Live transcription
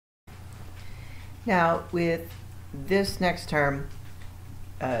Now, with this next term,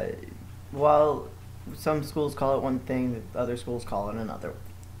 uh, while some schools call it one thing, other schools call it another.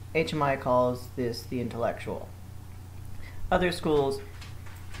 HMI calls this the intellectual. Other schools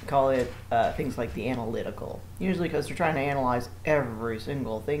call it things like the analytical, usually because they're trying to analyze every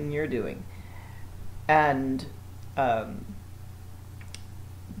single thing you're doing. And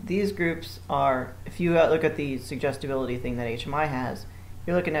these groups are, if you look at the suggestibility thing that HMI has,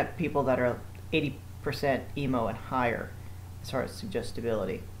 you're looking at people that are 80% emo and higher as far as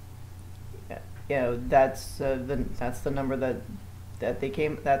suggestibility. You know, that's the number that they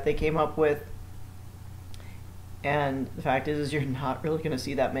came up with. And the fact is you're not really going to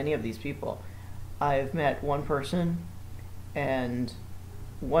see that many of these people. I've met one person, and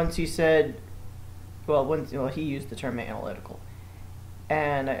once he said, he used the term analytical,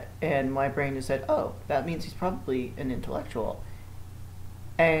 and my brain just said, oh, that means he's probably an intellectual.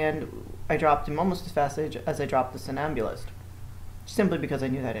 And I dropped him almost as fast as I dropped the somnambulist, simply because I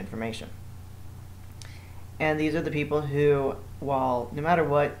knew that information. And these are the people who, while no matter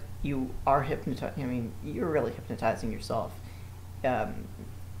what, you are hypnotizing. I mean, you're really hypnotizing yourself.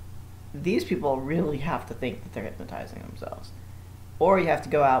 These people really have to think that they're hypnotizing themselves, or you have to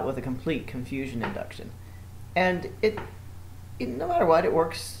go out with a complete confusion induction. And it no matter what, it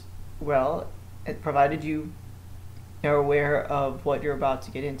works well, provided you are aware of what you're about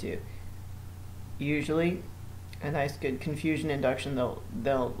to get into. Usually, a nice good confusion induction,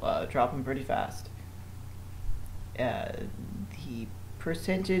 they'll drop them pretty fast. The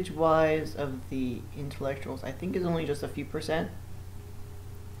percentage-wise of the intellectuals, I think, is only just a few percent.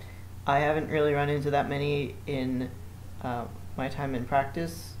 I haven't really run into that many in my time in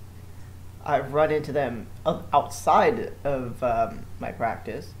practice. I've run into them outside of my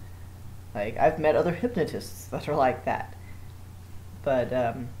practice. Like, I've met other hypnotists that are like that, but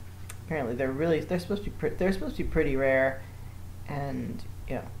apparently they're supposed to be pretty rare, and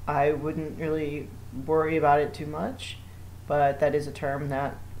I wouldn't really worry about it too much. But that is a term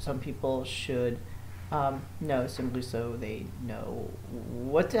that some people should know, simply so they know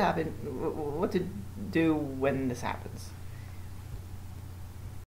what to do when this happens.